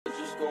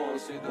go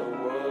and see the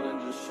world and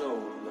just show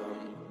them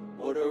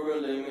what it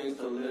really means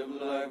to live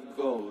life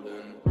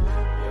golden.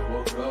 Yeah,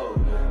 we're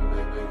golden,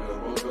 baby girl,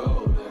 we're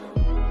golden.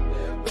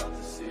 They're about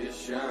to see it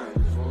shine,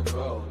 cause we're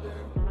golden.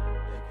 They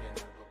can't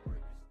ever break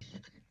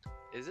us.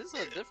 Is this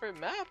a different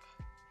map?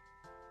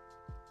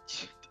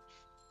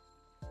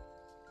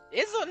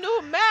 It's a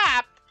new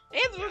map!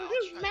 It's a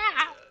new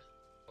map!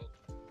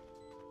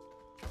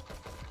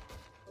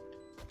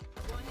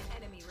 One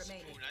enemy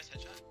remaining. Ooh, nice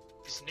headshot.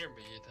 He's near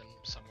me then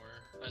somewhere.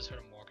 I just heard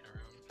him walking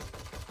around.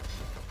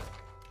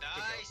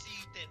 Nice,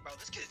 Ethan, bro.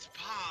 This kid's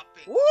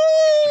popping.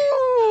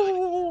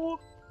 Woo!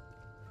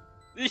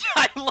 Yeah,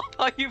 I love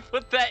how you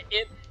put that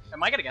in.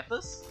 Am I gonna get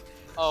this?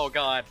 Oh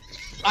god.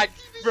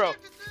 Bro,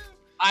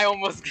 I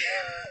almost.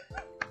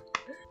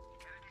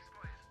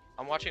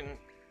 I'm watching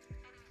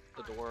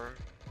the door.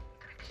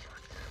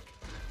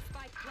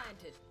 Spike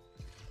planted.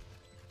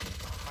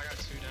 I got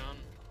 2 down.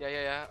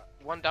 Yeah.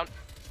 One down.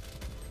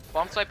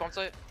 Bomb site, bomb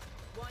site.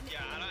 One Yeah,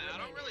 enemy I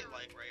don't remaining. really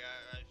like Ray.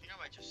 I think I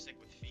might just stick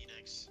with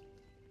Phoenix.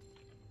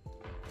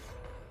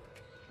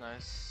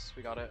 Nice,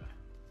 we got it.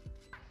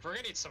 We're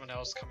gonna need someone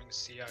else coming to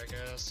see, I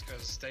guess,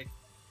 because they.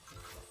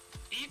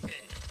 Ethan!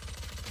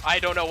 I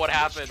don't know what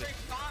happened.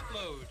 Straight bot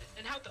mode!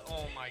 And how the.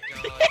 Oh my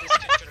god, this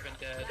kid should have been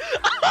dead.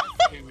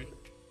 Dude.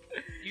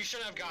 You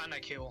shouldn't have gotten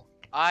that kill.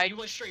 You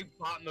went straight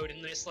bot mode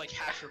and this like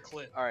half your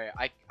clip. Alright,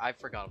 I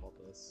forgot about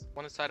this.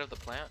 One inside of the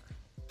plant.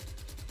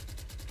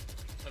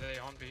 Are they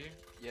on B?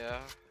 Yeah,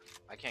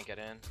 I can't get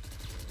in.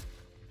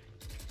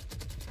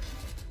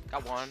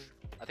 Got one.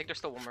 I think there's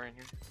still one more in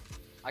here.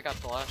 I got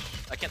flash.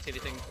 I can't see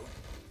anything.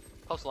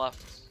 Close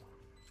left.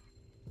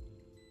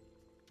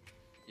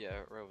 Yeah,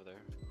 right over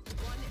there.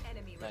 One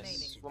enemy Nice.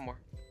 remaining. One more.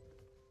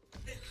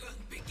 The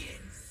hunt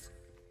begins.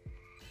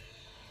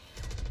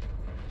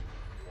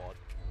 What?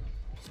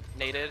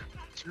 Naded.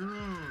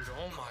 Dude,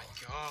 oh my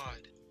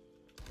god.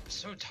 I'm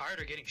so tired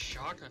of getting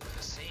shotgun from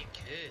the same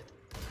kid.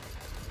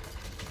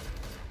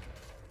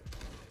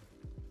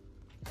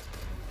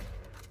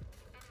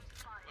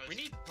 We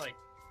need, like,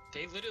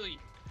 they literally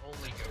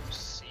only go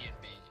C and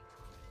B.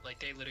 Like,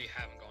 they literally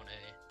haven't gone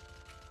A.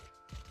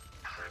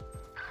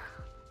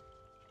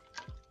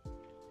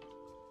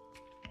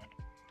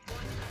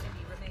 One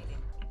enemy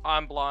remaining.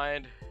 I'm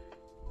blind.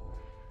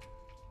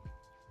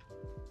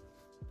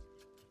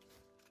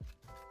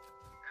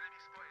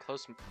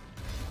 Close You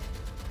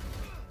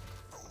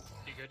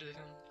good,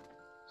 Ethan?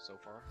 so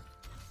far.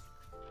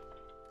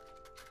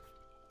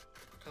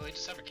 Oh, they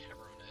just have a camera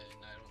on A,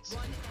 and I don't see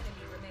One it.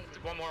 enemy remaining.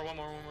 One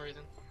more,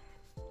 Ethan.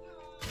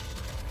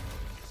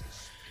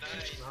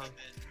 Nice, Ethan.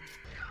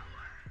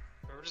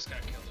 Whoever just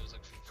got killed, it was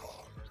like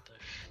full right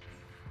there.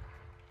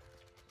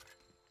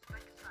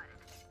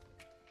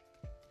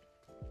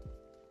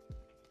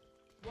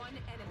 One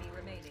enemy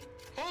remaining.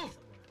 Oh!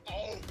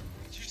 Oh!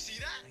 Did you see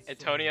that?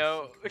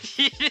 Antonio.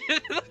 Dude,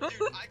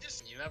 I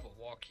just. You have a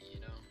walkie, you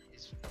know?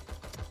 He's.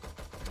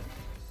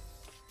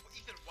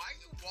 Ethan, why are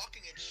you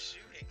walking and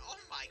shooting? Oh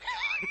my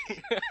god!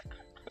 Dude.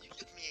 You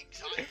give me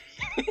anxiety.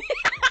 I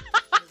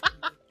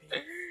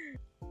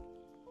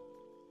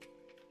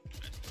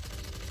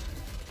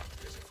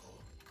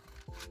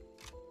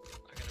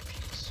gotta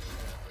pee so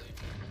badly.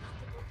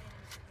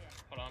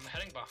 Hold on, I'm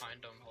heading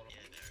behind him. Hold on.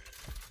 Yeah,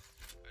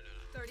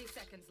 there. 30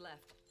 seconds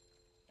left.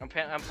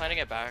 I'm planning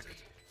it back.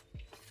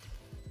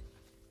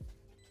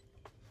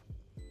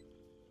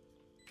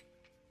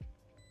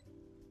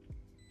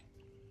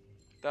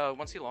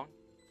 Once he long.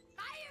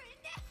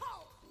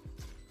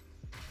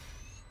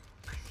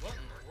 What in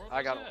the world?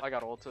 I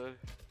got ulted.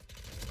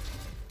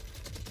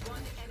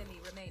 One enemy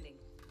remaining.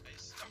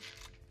 Nice. I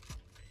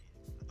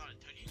thought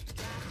Antonio.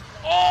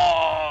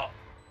 Oh!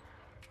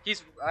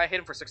 I hit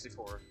him for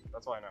 64.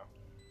 That's why I know.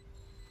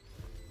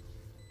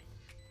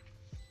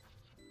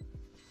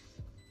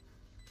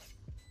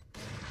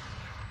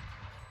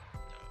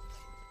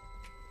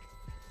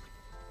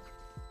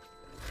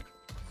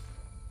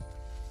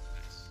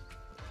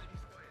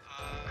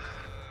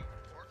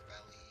 Pork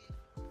belly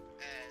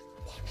and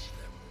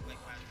like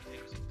mashed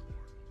potatoes and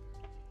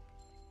corn.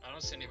 I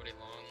don't see anybody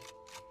long.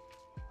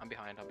 I'm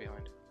behind. Can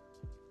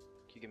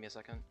you give me a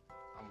second?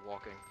 I'm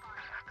walking.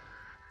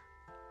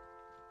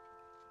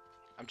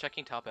 I'm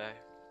checking top A.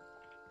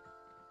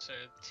 So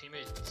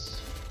teammates.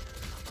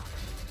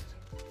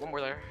 One more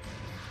there.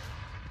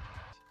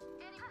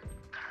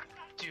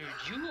 Dude,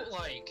 you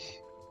like.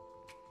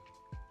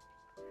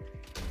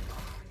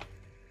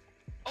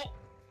 Oh.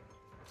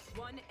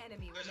 One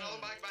enemy There's another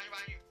remaining.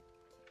 behind you.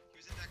 He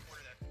was in that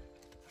corner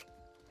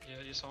there.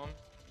 Yeah, you saw him.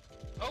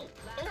 Oh.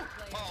 Oh.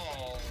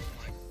 Oh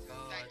my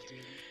god, dude.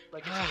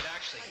 Like if he had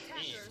actually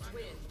aim. Attackers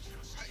win.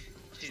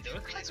 Dude,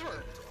 those guys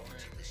were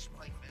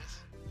like this.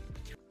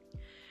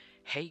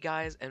 Hey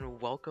guys,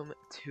 and welcome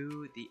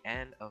to the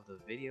end of the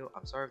video.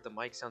 I'm sorry if the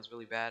mic sounds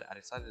really bad. I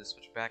decided to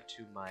switch back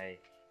to my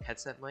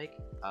headset mic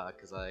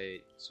because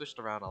I switched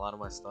around a lot of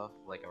my stuff.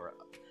 Like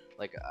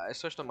I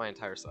switched on my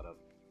entire setup,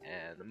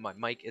 and my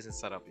mic isn't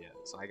set up yet,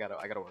 so I gotta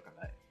work on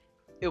that.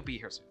 It'll be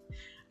here soon,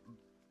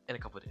 in a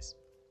couple of days.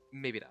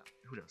 maybe not.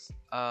 Who knows?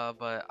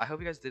 But I hope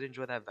you guys did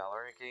enjoy that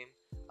Valorant game.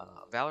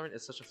 Valorant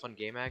is such a fun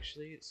game,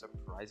 actually.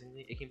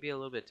 Surprisingly, it can be a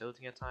little bit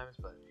tilting at times,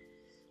 but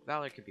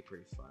Valorant can be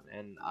pretty fun,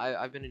 and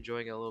I've been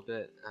enjoying it a little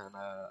bit, and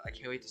I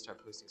can't wait to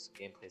start posting some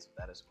gameplays with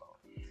that as well.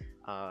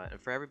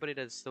 And for everybody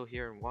that's still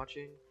here and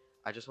watching,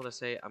 I just want to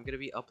say I'm gonna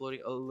be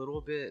uploading a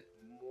little bit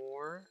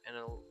more and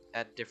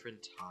at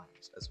different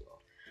times as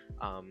well.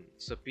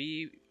 So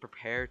be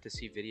prepared to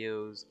see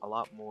videos a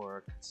lot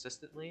more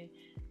consistently,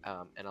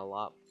 and a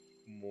lot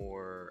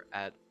more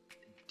at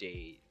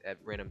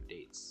random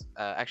dates.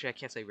 Actually, I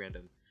can't say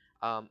random.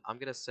 I'm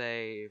gonna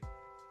say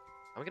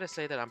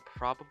that I'm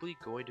probably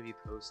going to be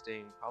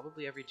posting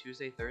probably every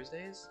Tuesday,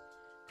 Thursdays,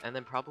 and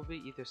then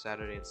probably either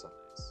Saturday and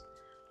Sundays.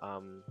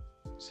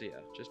 So yeah,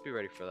 just be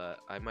ready for that.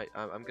 I'm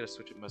gonna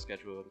switch up my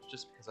schedule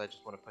just because I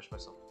just want to push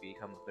myself to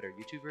become a better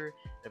YouTuber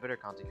and a better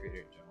content creator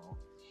in general.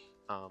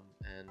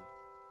 And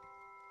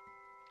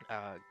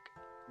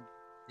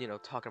you know,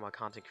 talking about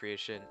content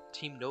creation,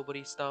 Team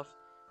Nobody stuff,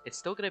 it's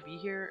still gonna be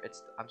here.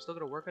 I'm still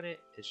gonna work on it.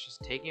 It's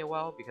just taking a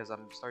while because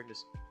I'm starting to,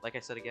 like I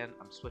said again,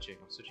 I'm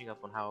switching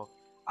up on how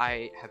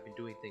I have been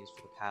doing things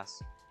for the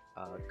past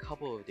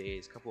couple of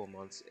days, couple of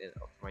months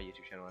for my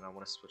YouTube channel, and I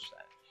want to switch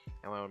that.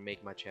 I want to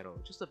make my channel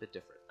just a bit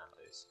different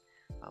nowadays.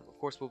 Of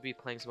course, we'll be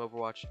playing some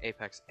Overwatch,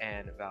 Apex,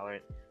 and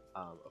Valorant.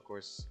 Of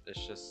course,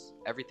 it's just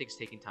everything's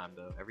taking time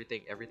though.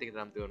 Everything that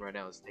I'm doing right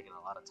now is taking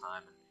a lot of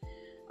time,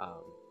 and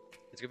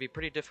it's gonna be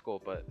pretty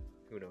difficult, but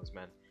who knows,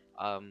 man.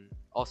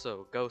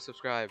 Also, go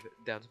subscribe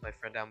down to my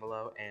friend down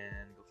below,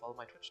 and go follow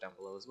my Twitch down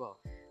below as well,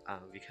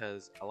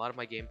 because a lot of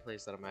my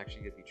gameplays that I'm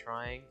actually gonna be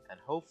trying, and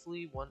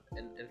hopefully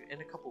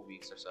in a couple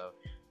weeks or so,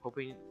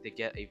 hoping to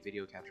get a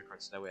video capture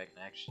card so that way I can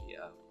actually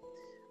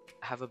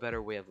have a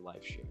better way of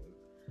live streaming.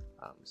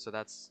 So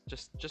that's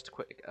just a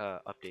quick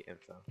update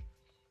info.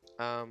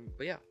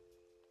 But yeah,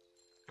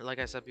 like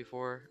I said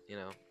before, you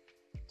know,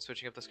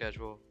 switching up the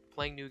schedule,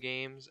 playing new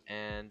games,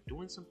 and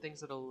doing some things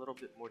that are a little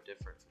bit more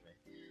different for me.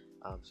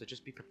 So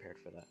just be prepared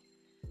for that.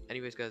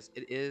 Anyways, guys,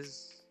 it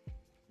is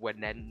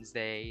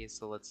Wednesday,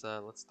 so let's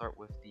start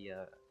with the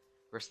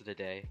rest of the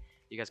day.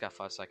 You guys got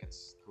 5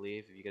 seconds to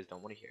leave if you guys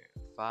don't want to hear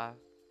it. 5,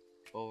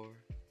 4,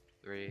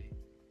 3,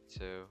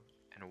 2,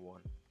 and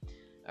 1.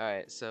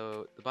 Alright,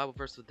 so the Bible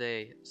verse of the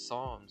day,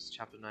 Psalms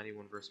chapter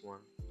 91 verse 1.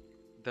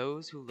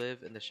 Those who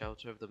live in the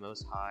shelter of the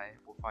Most High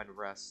will find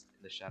rest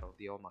in the shadow of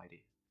the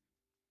Almighty.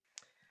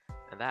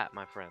 And that,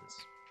 my friends,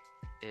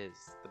 is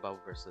the Bible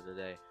verse of the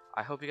day.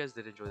 I hope you guys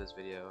did enjoy this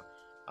video,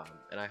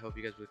 and I hope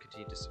you guys will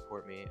continue to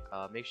support me.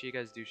 Make sure you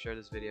guys do share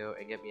this video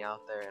and get me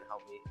out there and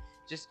help me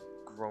just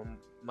grow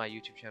my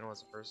YouTube channel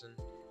as a person.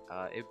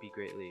 It would be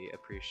greatly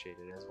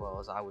appreciated, as well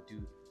as I would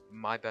do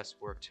my best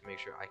work to make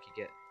sure I could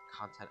get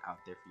content out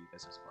there for you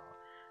guys as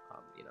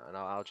well. You know, and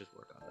I'll just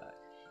work on that.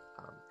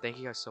 Thank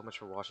you guys so much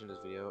for watching this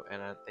video,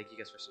 and thank you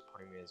guys for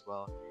supporting me as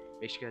well.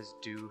 Make sure you guys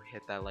do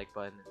hit that like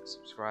button,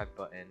 subscribe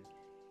button,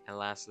 and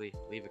lastly,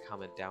 leave a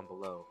comment down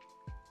below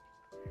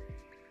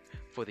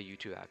for the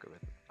YouTube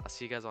algorithm. I'll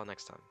see you guys all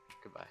next time.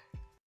 Goodbye.